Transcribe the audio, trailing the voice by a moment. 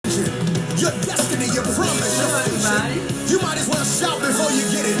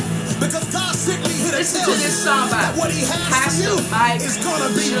song by that what he has Pastor for you Mike is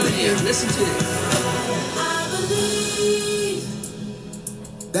gonna be Jr. big. Listen to this.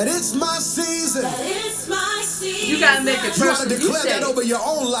 That it's my season. You gotta make it You gotta personal. You declare say that it. over your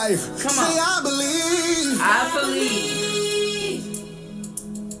own life. Come Say, on. I believe I believe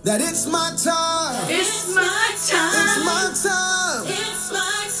that it's my time. it's my time. It's my time.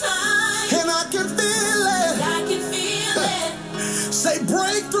 And I can feel it. Say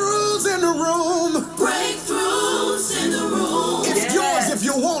breakthroughs in the room. It's Yes. yours if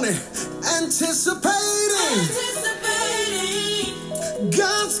you want it. Anticipating.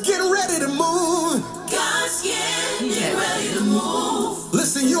 God's getting ready to move.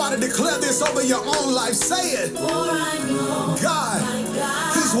 Listen, you ought to declare this over your own life. Say it. God,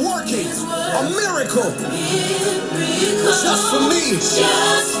 He's working a miracle just for me.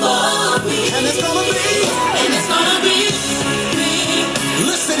 And it's gonna be.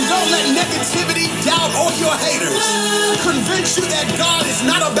 Listen, don't let negativity, doubt, or your haters convince you that God is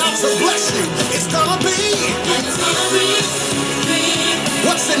not about to bless you. It's gonna be.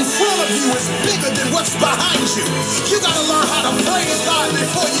 What's in front of you is bigger than what's behind you. You gotta learn how to praise God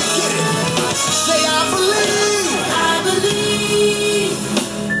before you get it. Say, I believe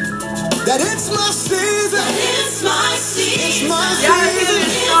that it's my season. It's my season. Y'all hear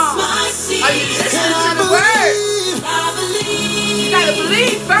this song? Are you listening to the word? You gotta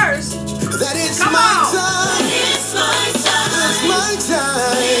believe first. That it's Come my on. time. It's my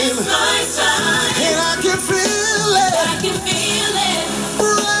time. And I can feel it.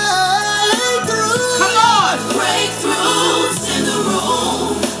 Come on.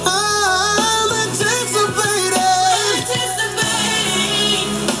 I'm anticipating.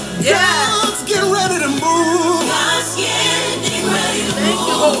 Yeah. God's getting ready to move. Thank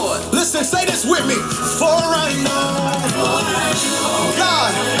you, Lord. Listen, say this with me. For I know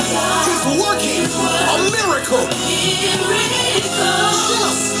God is working a miracle.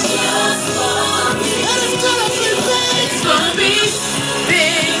 And it's gonna be big. It's gonna be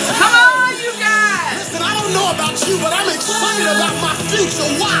big. Come on, you guys. Listen, I don't know about you, but I'm excited about my future.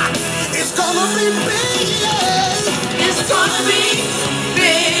 Why? It's gonna be big. Yeah. It's gonna be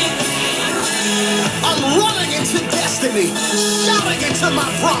big. I'm running into destiny, shouting into my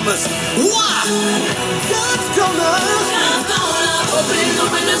promise. Why? God's gonna Open the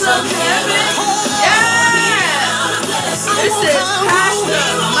windows of heaven. Yeah. This is Pastor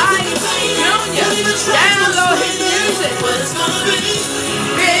Mike Jr. Download his music.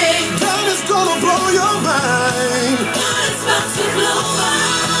 Big. God is gonna blow your mind.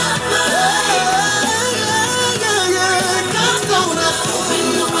 Yeah. God's gonna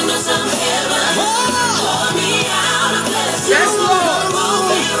Yes, Lord.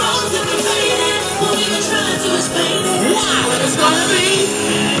 It's gonna be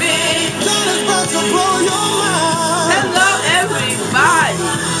big. God is about to blow your mind. Hello, everybody.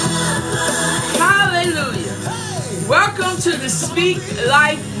 Hallelujah. Welcome to the Speak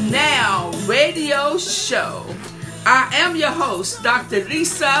Life Now radio show. I am your host, Dr.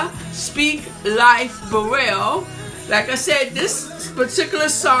 Lisa Speak Life Burrell. Like I said, this particular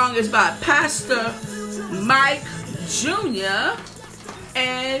song is by Pastor Mike Jr.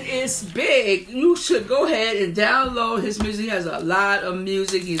 and it's big. You should go ahead and download his music. He has a lot of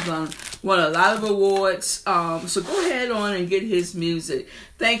music. He's won a lot of awards. So go ahead on and get his music.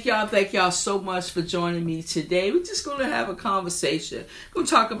 Thank y'all so much for joining me today. We're just going to have a conversation. We're going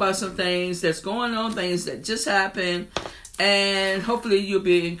to talk about some things that's going on, things that just happened, and hopefully you'll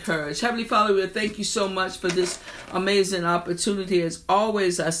be encouraged. Heavenly Father, we thank you so much for this amazing opportunity. As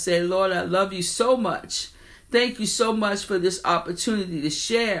always, I say, Lord, I love you so much. Thank you so much for this opportunity to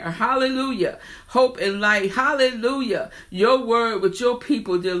share. Hallelujah. Hope and light. Hallelujah. Your word with your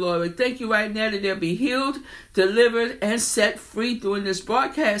people, dear Lord. We thank you right now that they'll be healed, delivered, and set free during this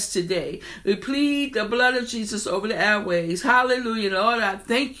broadcast today. We plead the blood of Jesus over the airways. Hallelujah. Lord, I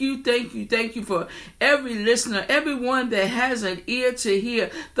thank you for every listener, everyone that has an ear to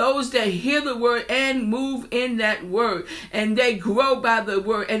hear, those that hear the word and move in that word, and they grow by the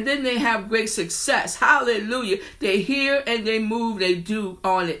word, and then they have great success. Hallelujah. They hear and they move, they do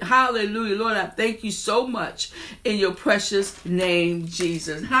on it. Hallelujah. Lord, I thank you so much in your precious name,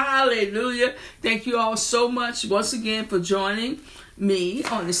 Jesus. Hallelujah. Thank you all so much once again for joining me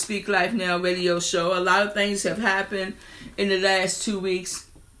on the Speak Life Now radio show. A lot of things have happened in the last 2 weeks.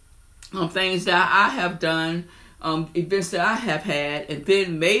 Things that I have done, events that I have had, and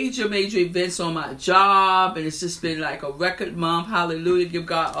been major events on my job, and it's just been like a record month. Hallelujah. Give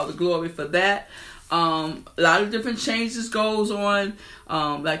God all the glory for that. A lot of different changes goes on.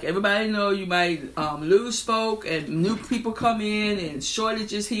 Like everybody know, you might lose folk and new people come in, and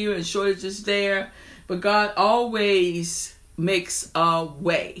shortages here and shortages there. but God always makes a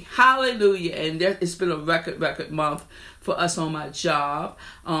way. Hallelujah. And it's been a record month for us on my job.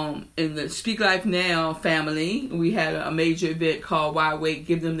 In the Speak Life Now family, we had a major event called Why Wait?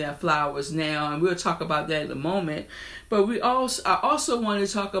 Give Them Their Flowers Now, and we'll talk about that in a moment. But I also want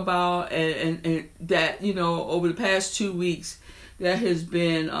to talk about and that, you know, over the past 2 weeks, there has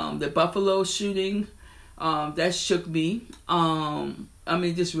been the Buffalo shooting. That shook me.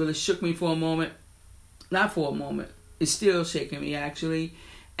 Just really shook me for a moment. Not for a moment. It's still shaking me, actually.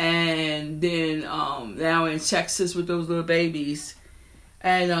 And then now in Texas with those little babies.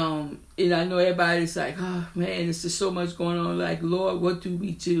 And I know everybody's like, oh man, there's just so much going on. Like, Lord, what do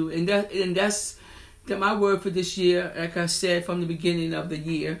we do? And that's my word for this year. Like I said from the beginning of the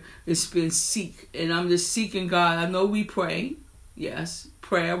year, it's been seek. And I'm just seeking God. I know we pray. Yes,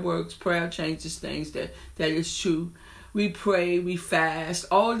 prayer works. Prayer changes things. That is true. We pray, we fast,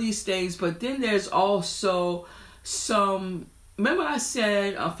 all these things. But then there's also some. Remember I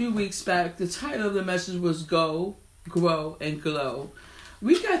said a few weeks back, the title of the message was Go, Grow, and Glow.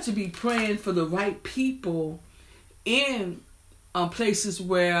 We got to be praying for the right people in places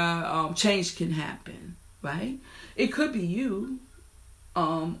where change can happen, right? It could be you,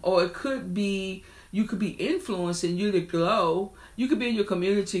 or it could be, you could be influencing you to glow. You could be in your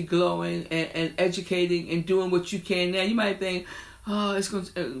community glowing and educating and doing what you can now. You might think, oh, it's going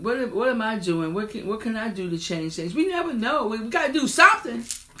to, what am I doing? What can I do to change things? We never know. We got to do something.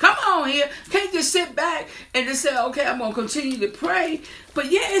 Come on here. Can't just sit back and just say, okay, I'm going to continue to pray.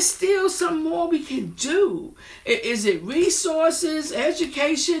 But yeah, it's still some more we can do. Is it resources,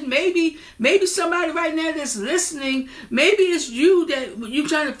 education? Maybe somebody right now that's listening, maybe it's you that you're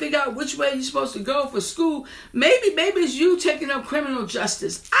trying to figure out which way you're supposed to go for school. Maybe it's you taking up criminal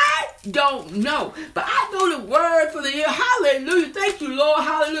justice. I don't know. But I know the word for the year. Hallelujah. Thank you, Lord.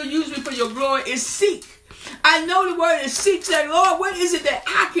 Hallelujah. Use me for your glory. Is seek. I know the word is seek. Say, Lord, what is it that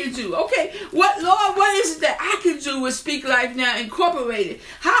I can do? Okay, what is it that I can do with Speak Life Now Incorporated?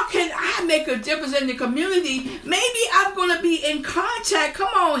 How can I make a difference in the community? Maybe I'm going to be in contact.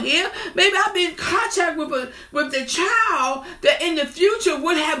 Come on here. Maybe I'll be in contact with the child that in the future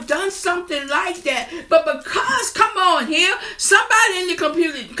would have done something like that. But because, come on here, somebody in the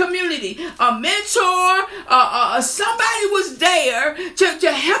community, a mentor, somebody was there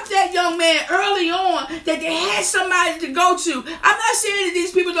to help that young man early on, that they had somebody to go to. I'm not saying that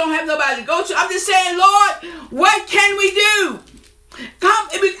these people don't have nobody to go to. I'm just saying, Lord, what can we do? Come,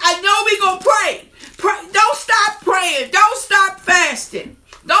 I know we're going to pray. Don't stop praying. Don't stop fasting.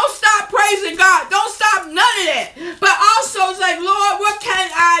 Don't stop praising God. Don't stop none of that. But also, it's like, Lord, what can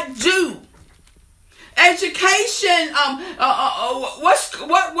I do? Education. What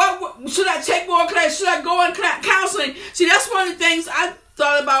should I take more classes? Should I go in counseling? See, that's one of the things I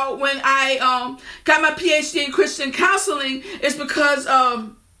thought about when I got my PhD in Christian counseling, is because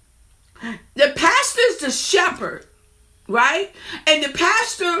the pastor is the shepherd, right? And the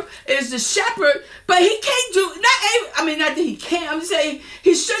pastor is the shepherd, but he can't do not that he can't. I'm just saying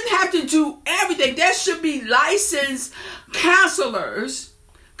he shouldn't have to do everything. There should be licensed counselors.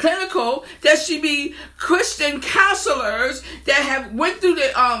 Clinical, there should be Christian counselors that have went through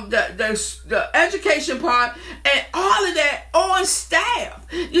the education part and all of that on staff.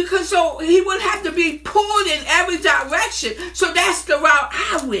 Because so he wouldn't have to be pulled in every direction. So that's the route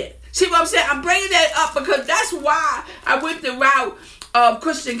I went. See what I'm saying? I'm bringing that up because that's why I went the route of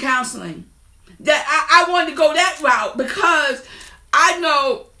Christian counseling. That I wanted to go that route because I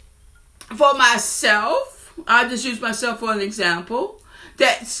know for myself, I'll just use myself for an example,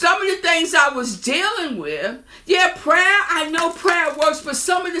 that some of the things I was dealing with, prayer, I know prayer works, but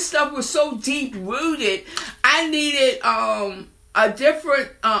some of the stuff was so deep rooted. I needed I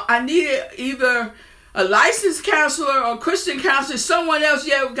needed either a licensed counselor or Christian counselor, someone else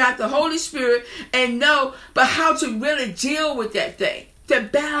got the Holy Spirit and know, but how to really deal with that thing, to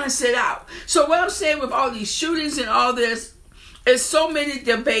balance it out. So what I'm saying with all these shootings and all this, there's so many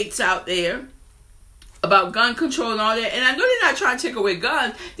debates out there about gun control and all that. And I know they're not trying to take away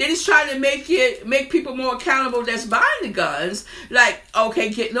guns. They're just trying to make people more accountable that's buying the guns. Like,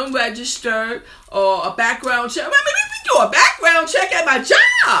 okay, get them registered or a background check. We do a background check at my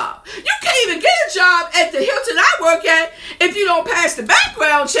job. You can't even get a job at the Hilton I work at if you don't pass the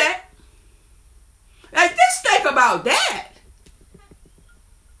background check. Like, just think about that.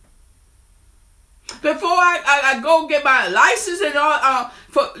 Before I go get my license and all,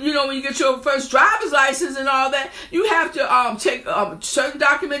 when you get your first driver's license and all that, you have to take certain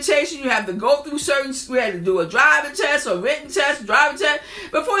documentation. You have to go through we had to do a driving test, a written test, driving test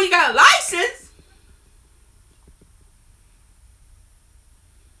before you got a license,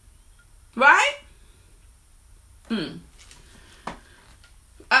 right?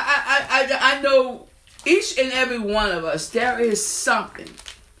 know, each and every one of us, there is something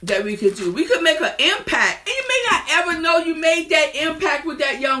that we could do. We could make an impact. And you may not ever know you made that impact with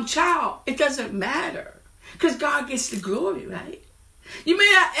that young child. It doesn't matter. Because God gets the glory, right? You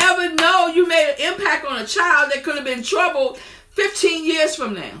may not ever know you made an impact on a child that could have been troubled 15 years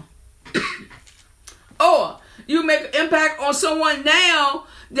from now. Or you make an impact on someone now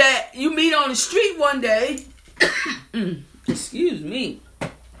that you meet on the street one day. Excuse me.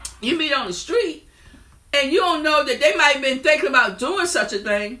 You meet on the street and you don't know that they might have been thinking about doing such a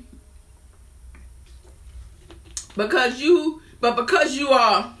thing. Because you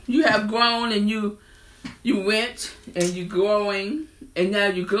have grown and you went and you're growing and now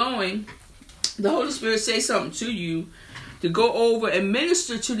you're growing. The Holy Spirit says something to you to go over and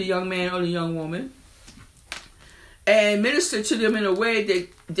minister to the young man or the young woman. And minister to them in a way that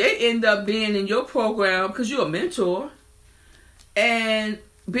they end up being in your program because you're a mentor. And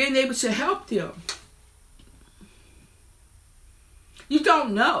being able to help them. You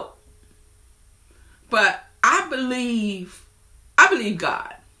don't know. But I believe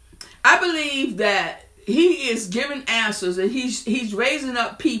God. I believe that He is giving answers and He's raising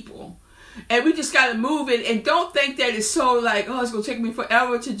up people. And we just got to move it and don't think that it's so like, oh, it's going to take me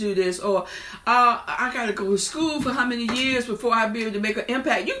forever to do this. Or I got to go to school for how many years before I be able to make an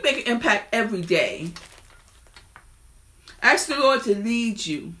impact. You can make an impact every day. Ask the Lord to lead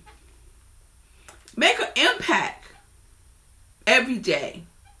you. Make an impact every day.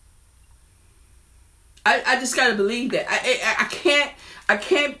 I just got to believe that. I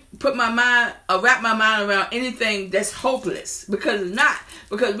can't put my mind or wrap my mind around anything that's hopeless because it's not.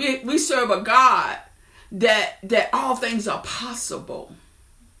 Because we serve a God that all things are possible.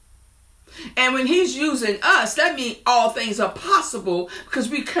 And when He's using us, that means all things are possible because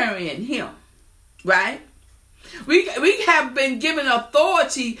we're carrying Him. Right? We have been given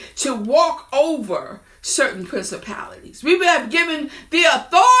authority to walk over certain principalities. We have given the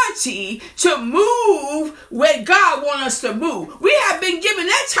authority to move where God wants us to move. We have been given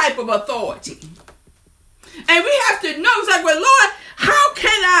that type of authority. And we have to know, it's like, well, Lord, how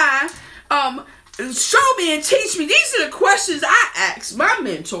can I show me and teach me? These are the questions I ask my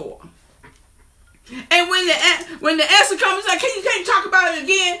mentor. And when the answer comes, like, can you talk about it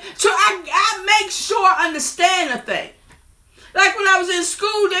again? So I make sure I understand a thing. Like when I was in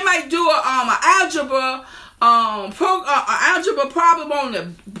school, they might do an algebra problem on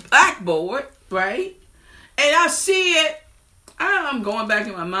the blackboard, right? And I see it. I'm going back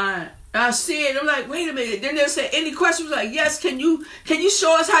in my mind. I see it. I'm like, wait a minute. Then they'll say, any questions? Like, yes. Can you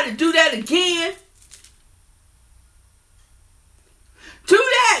show us how to do that again? Do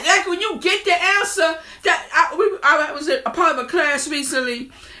that. Like when you get the answer. I was a part of a class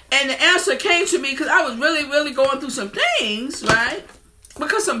recently. And the answer came to me because I was really, really going through some things, right?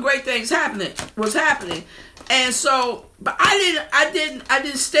 Because some great things was happening. And so, but I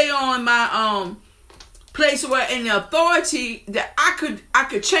didn't stay on my place where in the authority that I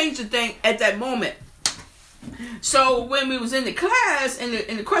could change the thing at that moment. So when we was in the class and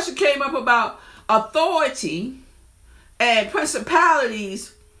the question came up about authority and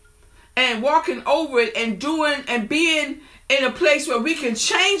principalities and walking over it and doing and being in a place where we can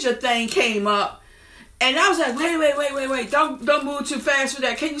change a thing came up. And I was like, wait. Don't move too fast for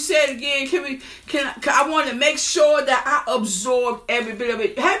that. Can you say it again? I want to make sure that I absorb every bit of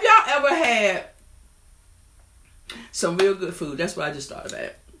it. Have y'all ever had some real good food? That's what I just thought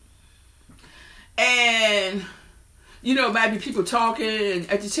about. And, might be people talking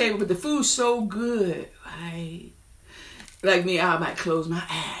at the table, but the food's so good, right? Like me, I might close my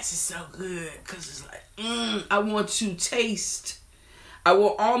eyes. It's so good because it's like, I want to taste. I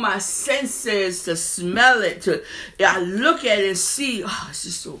want all my senses to smell it. I look at it and see, oh, it's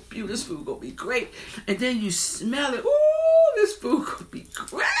just so beautiful. This food gonna be great. And then you smell it. Ooh, this food gonna be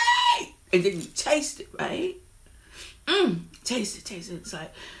great. And then you taste it, right? Taste it. It's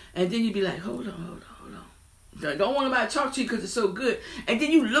like, and then you be like, hold on. I don't want nobody to talk to you because it's so good. And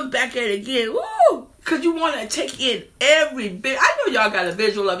then you look back at it again. Woo! Because you want to take in every bit. I know y'all got a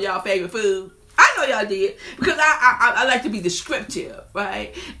visual of y'all favorite food. I know y'all did. Because I like to be descriptive,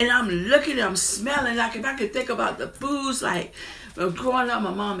 right? And I'm looking and I'm smelling. Like if I could think about the foods, like growing up,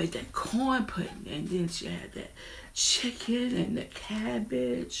 my mom made that corn pudding. And then she had that chicken and the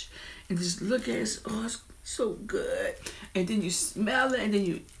cabbage. And just look at it. Oh, it's so good. And then you smell it and then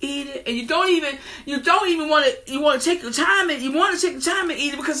you eat it. And you don't even want to, you want to take the time and you want to take the time and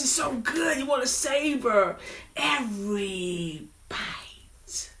eat it because it's so good. You want to savor every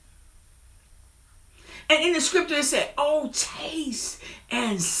bite. And in the scripture it said, oh, taste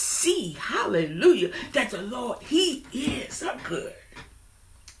and see, hallelujah, that the Lord, He is so good.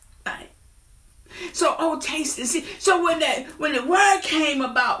 Right? So, oh, taste and see. So when the word came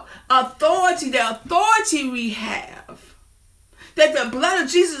about authority, the authority we have, that the blood of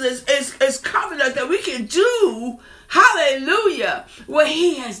Jesus is covering us, that we can do, hallelujah, what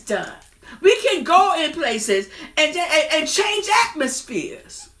he has done. We can go in places and change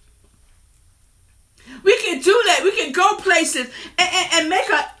atmospheres. We can do that. We can go places and make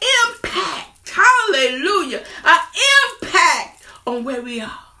an impact. Hallelujah. An impact on where we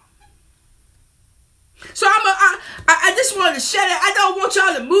are. So I just want to share that. I don't want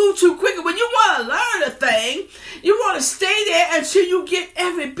y'all to move too quickly. When you want to learn a thing, you want to stay there until you get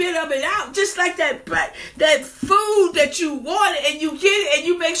every bit of it out. Just like that food that you wanted, and you get it, and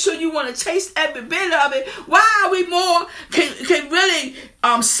you make sure you want to taste every bit of it. Why are we more can really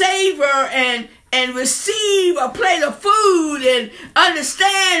savor and receive a plate of food and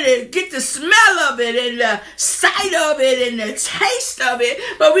understand and get the smell of it and the sight of it and the taste of it,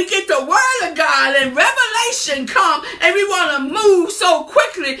 but we get the word of God and revelation come and we want to move so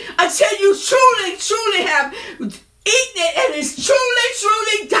quickly until you truly have eaten it and it's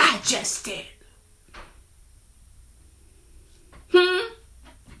truly digested.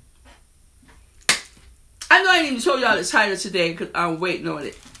 I know I didn't even told y'all the title today because I'm waiting on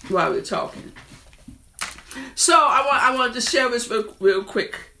it while we're talking. So I wanted to share this real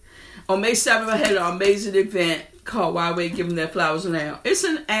quick. On May 7th, I had an amazing event called Why Wait Giving Their Flowers Now. It's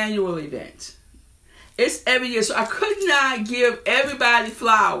an annual event. It's every year. So I could not give everybody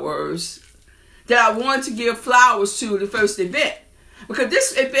flowers that I wanted to give flowers to the first event. Because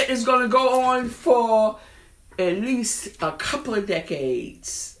this event is going to go on for at least a couple of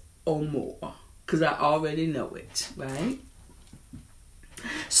decades or more. Because I already know it, right?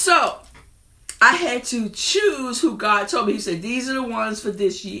 So I had to choose who God told me. He said, these are the ones for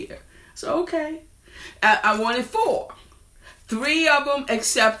this year. So, okay. I wanted 4. 3 of them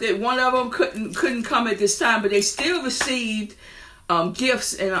accepted. 1 of them couldn't come at this time, but they still received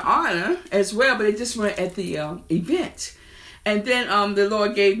gifts and honor as well, but they just weren't at the event. And then the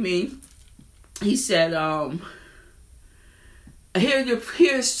Lord gave me, he said,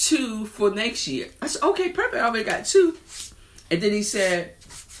 here's 2 for next year. I said, okay, perfect. I already got 2. And then he said,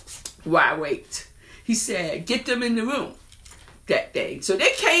 why wait? He said, get them in the room that day. So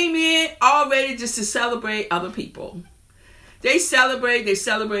they came in already just to celebrate other people. They celebrate.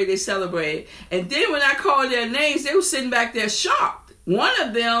 And then when I called their names, they were sitting back there shocked. One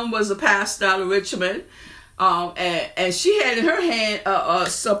of them was a pastor out of Richmond. And she had in her hand a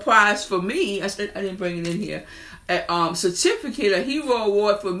surprise for me. I said, I didn't bring it in here. Certificate, a hero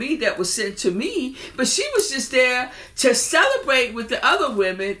award for me that was sent to me, but she was just there to celebrate with the other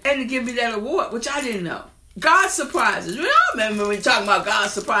women and to give me that award, which I didn't know. God surprises. We all remember we talking about God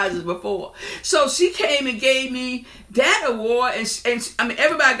surprises before. So she came and gave me that award, and I mean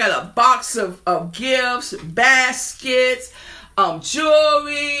everybody got a box of gifts, baskets,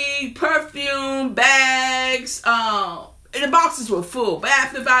 jewelry, perfume, bags, and the boxes were full.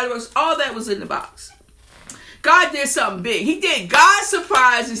 Bath and Body Works, all that was in the box. God did something big. He did God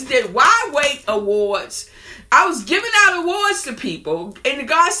surprises. He did Why Wait awards. I was giving out awards to people, and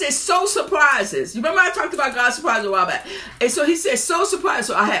God said, so surprises. You remember I talked about God surprises a while back? And so he said, so surprises.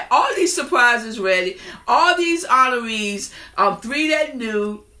 So I had all these surprises ready, all these honorees, 3 that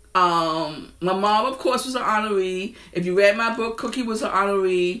knew. My mom, of course, was an honoree. If you read my book, Cookie was an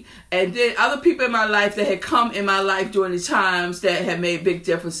honoree. And then other people in my life that had come in my life during the times that had made big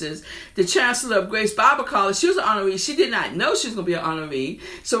differences. The chancellor of Grace Bible College, she was an honoree. She did not know she was going to be an honoree.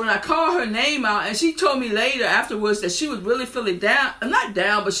 So when I called her name out, and she told me later afterwards that she was really feeling down, not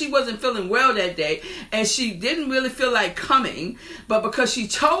down, but she wasn't feeling well that day. And she didn't really feel like coming. But because she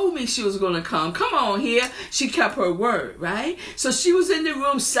told me she was going to come on here, she kept her word, right? So she was in the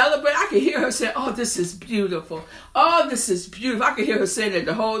room celebrating. I could hear her say, oh, this is beautiful. Oh, this is beautiful. I could hear her saying it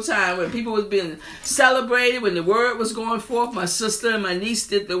the whole time when people was being celebrated, when the word was going forth. My sister and my niece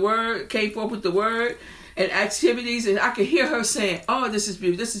did the word, came forth with the word and activities, and I could hear her saying, oh, this is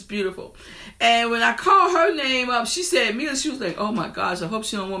beautiful. This is beautiful. And when I called her name up, she said, Mila, she was like, oh my gosh, I hope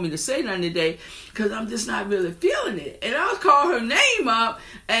she don't want me to say nothing today because I'm just not really feeling it. And I called her name up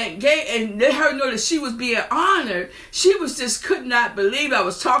and let her know that she was being honored. She was just could not believe. I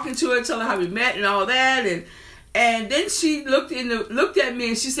was talking to her, telling her how we met and all that. And then she looked at me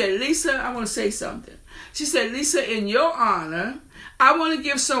and she said, Lisa, I want to say something. She said, Lisa, in your honor, I want to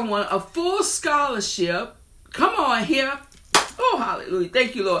give someone a full scholarship. Come on here. Oh, hallelujah.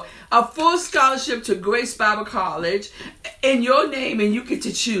 Thank you, Lord. A full scholarship to Grace Bible College in your name, and you get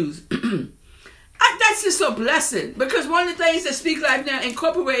to choose. That's just a blessing, because one of the things that Speak Life Now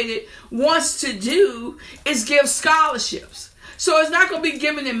Incorporated wants to do is give scholarships. So it's not going to be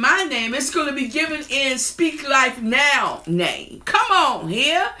given in my name. It's going to be given in Speak Life Now name. Come on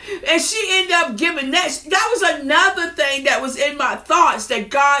here. And she ended up giving that. That was another thing that was in my thoughts that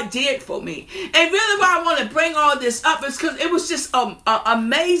God did for me. And really why I want to bring all this up is because it was just an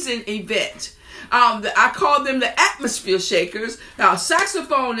amazing event. I call them the atmosphere shakers. Now, a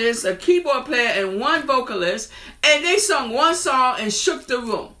saxophonist, a keyboard player, and one vocalist. And they sung one song and shook the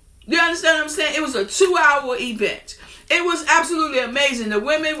room. You understand what I'm saying? It was a 2-hour event. It was absolutely amazing. The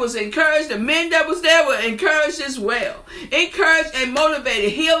women was encouraged. The men that was there were encouraged as well. Encouraged and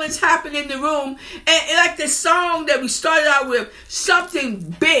motivated. Healings happened in the room. And like the song that we started out with, something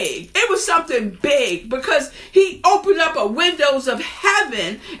big. It was something big because he opened up a windows of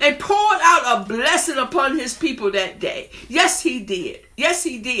heaven and poured out a blessing upon his people that day. Yes, he did. Yes,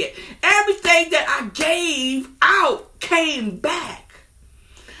 he did. Everything that I gave out came back.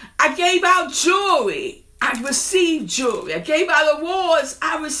 I gave out jewelry. I received jewelry. I gave out awards.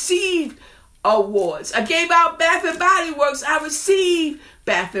 I received awards. I gave out Bath and Body Works. I received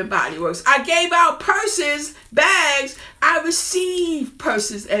Bath and Body Works. I gave out purses, bags. I received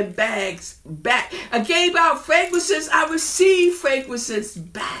purses and bags back. I gave out fragrances. I received fragrances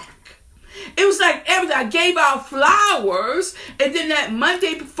back. It was like everything. I gave out flowers, and then that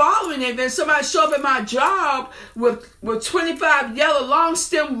Monday following event, somebody showed up at my job with 25 yellow long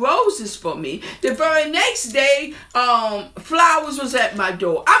stem roses for me. The very next day, flowers was at my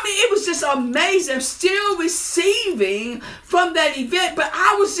door. I mean, it was just amazing. I'm still receiving from that event, but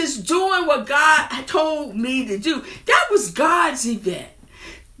I was just doing what God told me to do. That was God's event.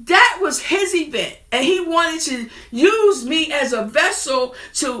 That was his event, and he wanted to use me as a vessel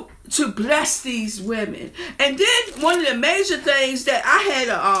to bless these women. And then one of the major things that I had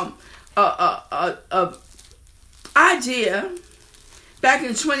a idea back in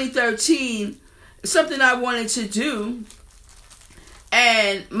 2013, something I wanted to do,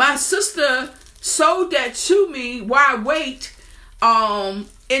 and my sister sold that to me. Why wait?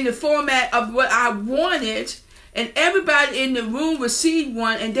 In the format of what I wanted. And everybody in the room received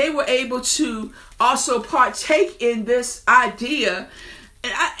one, and they were able to also partake in this idea.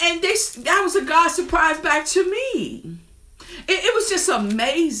 And that was a God surprise back to me. It was just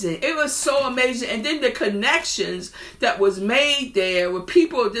amazing. It was so amazing. And then the connections that was made there with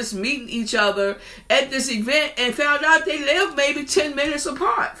people just meeting each other at this event and found out they lived maybe 10 minutes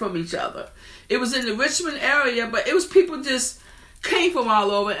apart from each other. It was in the Richmond area, but it was people just came from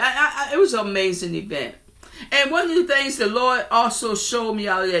all over. It was an amazing event. And one of the things the Lord also showed me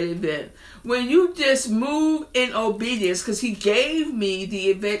out of that event, when you just move in obedience, because he gave me the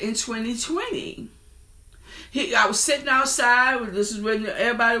event in 2020. I was sitting outside. This is when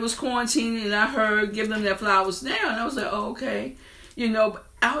everybody was quarantining, and I heard give them their flowers now. And I was like, oh, okay. You know,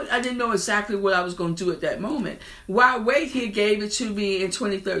 I didn't know exactly what I was going to do at that moment. Why wait? He gave it to me in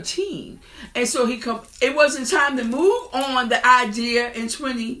 2013. And so it wasn't time to move on the idea in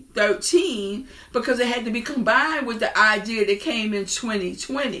 2013 because it had to be combined with the idea that came in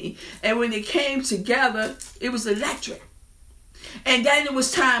 2020. And when it came together, it was electric. And then it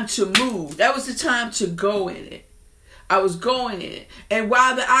was time to move. That was the time to go in it. I was going in it. And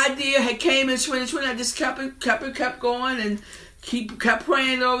while the idea had came in 2020, I just kept going and kept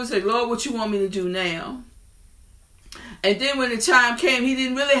praying over and said, Lord, what you want me to do now? And then when the time came, he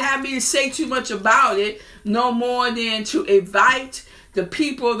didn't really have me to say too much about it, no more than to invite the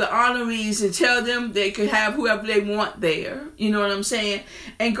people, the honorees, and tell them they could have whoever they want there. You know what I'm saying?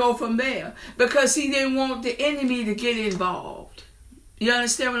 And go from there. Because he didn't want the enemy to get involved. You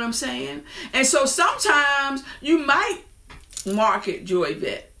understand what I'm saying? And so sometimes you might market your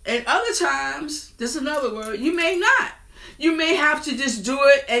event. And other times, there's another word, you may not. You may have to just do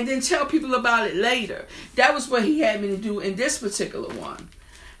it and then tell people about it later. That was what he had me to do in this particular one.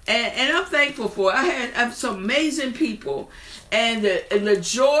 And I'm thankful for it. I have some amazing people. And the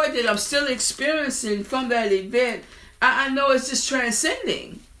joy that I'm still experiencing from that event, I know it's just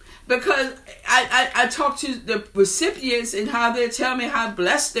transcending. Because I talk to the recipients and how they tell me how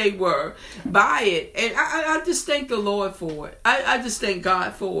blessed they were by it. And I just thank the Lord for it. I just thank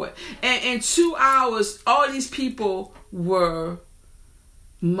God for it. And in 2 hours, all these people were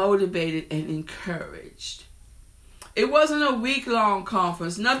motivated and encouraged. It wasn't a week-long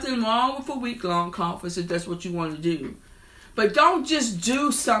conference. Nothing wrong with a week-long conference if that's what you want to do. But don't just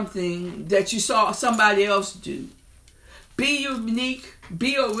do something that you saw somebody else do. Be unique,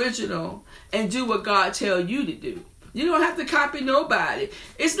 be original, and do what God tells you to do. You don't have to copy nobody.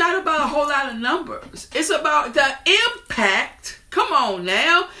 It's not about a whole lot of numbers. It's about the impact, come on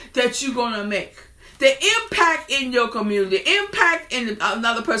now, that you're going to make. the impact in your community, impact in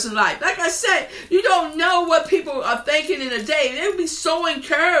another person's life. Like I said, you don't know what people are thinking in a day. They'll be so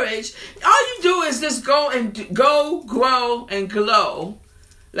encouraged. All you do is just go, grow, and glow,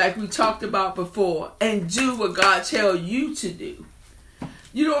 like we talked about before, and do what God tells you to do.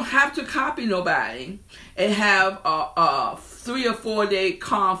 You don't have to copy nobody and have a 3 or 4 day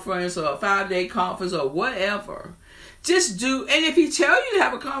conference or a 5-day conference or whatever. Just do, and if he tell you to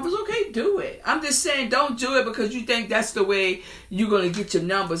have a conference, okay, do it. I'm just saying, don't do it because you think that's the way you're going to get your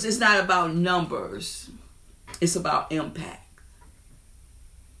numbers. It's not about numbers. It's about impact.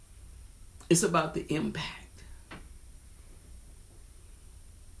 It's about the impact.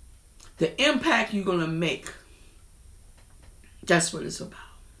 The impact you're going to make. That's what it's about.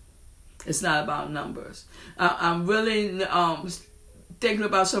 It's not about numbers. I'm really thinking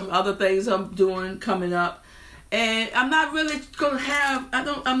about some other things I'm doing coming up, and I'm not really gonna have.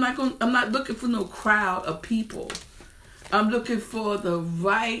 I'm not looking for no crowd of people. I'm looking for the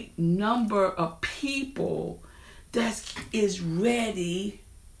right number of people that is ready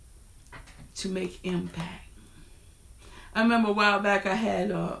to make impact. I remember a while back I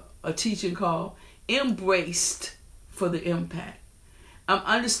had a teaching called Embraced for the Impact. I'm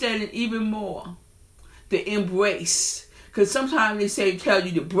understanding even more the embrace. Because sometimes they tell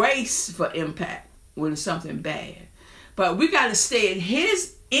you to brace for impact when it's something bad. But we got to stay in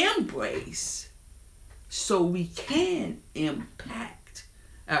his embrace so we can impact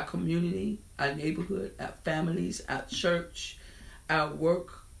our community, our neighborhood, our families, our church, our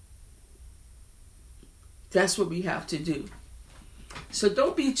work. That's what we have to do. So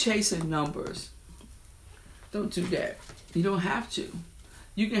don't be chasing numbers. Don't do that. You don't have to.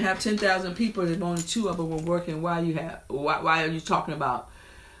 You can have 10,000 people and if only 2 of them were working. Why are you talking about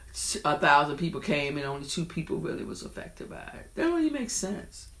 1,000 people came and only 2 people really was affected by it? That don't really make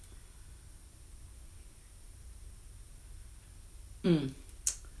sense.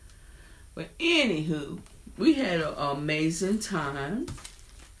 But anywho, we had an amazing time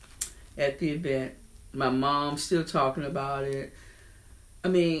at the event. My mom's still talking about it. I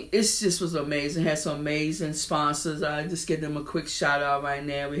mean, it just was amazing. Had some amazing sponsors. I just give them a quick shout out right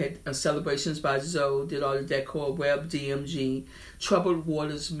now. We had Celebrations by Zoe, did all the decor, Web DMG, Troubled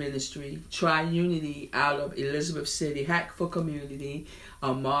Waters Ministry, Tri-Unity out of Elizabeth City, Hack for Community,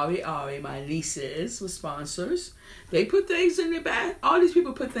 Amari Ari, my nieces were sponsors. They put things in the back. All these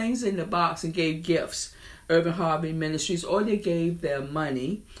people put things in the box and gave gifts. Urban Harmony Ministries, or they gave their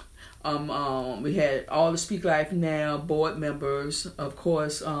money. We had all the Speak Life Now board members. Of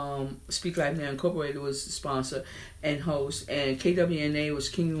course, Speak Life Now Incorporated was the sponsor and host, and KWNA was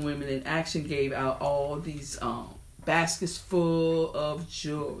Kingdom Women in Action, gave out all these baskets full of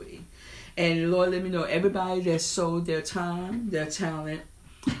jewelry. And Lord, let me know, everybody that sold their time, their talent,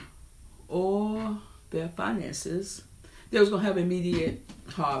 or their finances, they was going to have immediate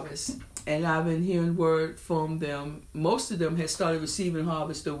harvest. And I've been hearing word from them. Most of them had started receiving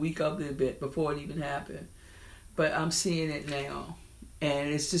harvest the week of the event before it even happened. But I'm seeing it now. And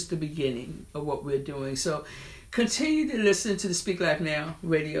it's just the beginning of what we're doing. So continue to listen to the Speak Life Now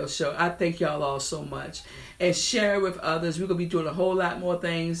radio show. I thank y'all all so much. And share it with others. We're going to be doing a whole lot more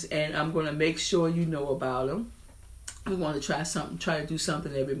things. And I'm going to make sure you know about them. We want to try to do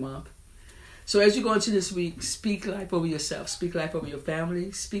something every month. So as you go into this week, speak life over yourself. Speak life over your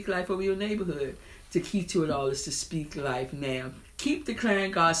family. Speak life over your neighborhood. The key to it all is to speak life now. Keep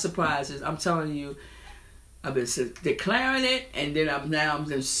declaring God's surprises. I'm telling you, I've been declaring it, and then I'm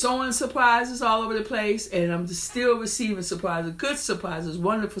just sowing surprises all over the place, and I'm just still receiving surprises, good surprises,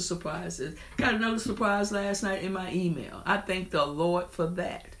 wonderful surprises. Got another surprise last night in my email. I thank the Lord for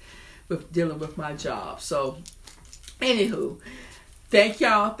that, with dealing with my job. So, anywho. Thank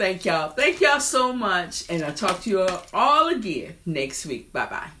y'all so much. And I'll talk to you all again next week.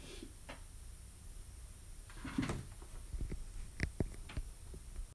 Bye-bye.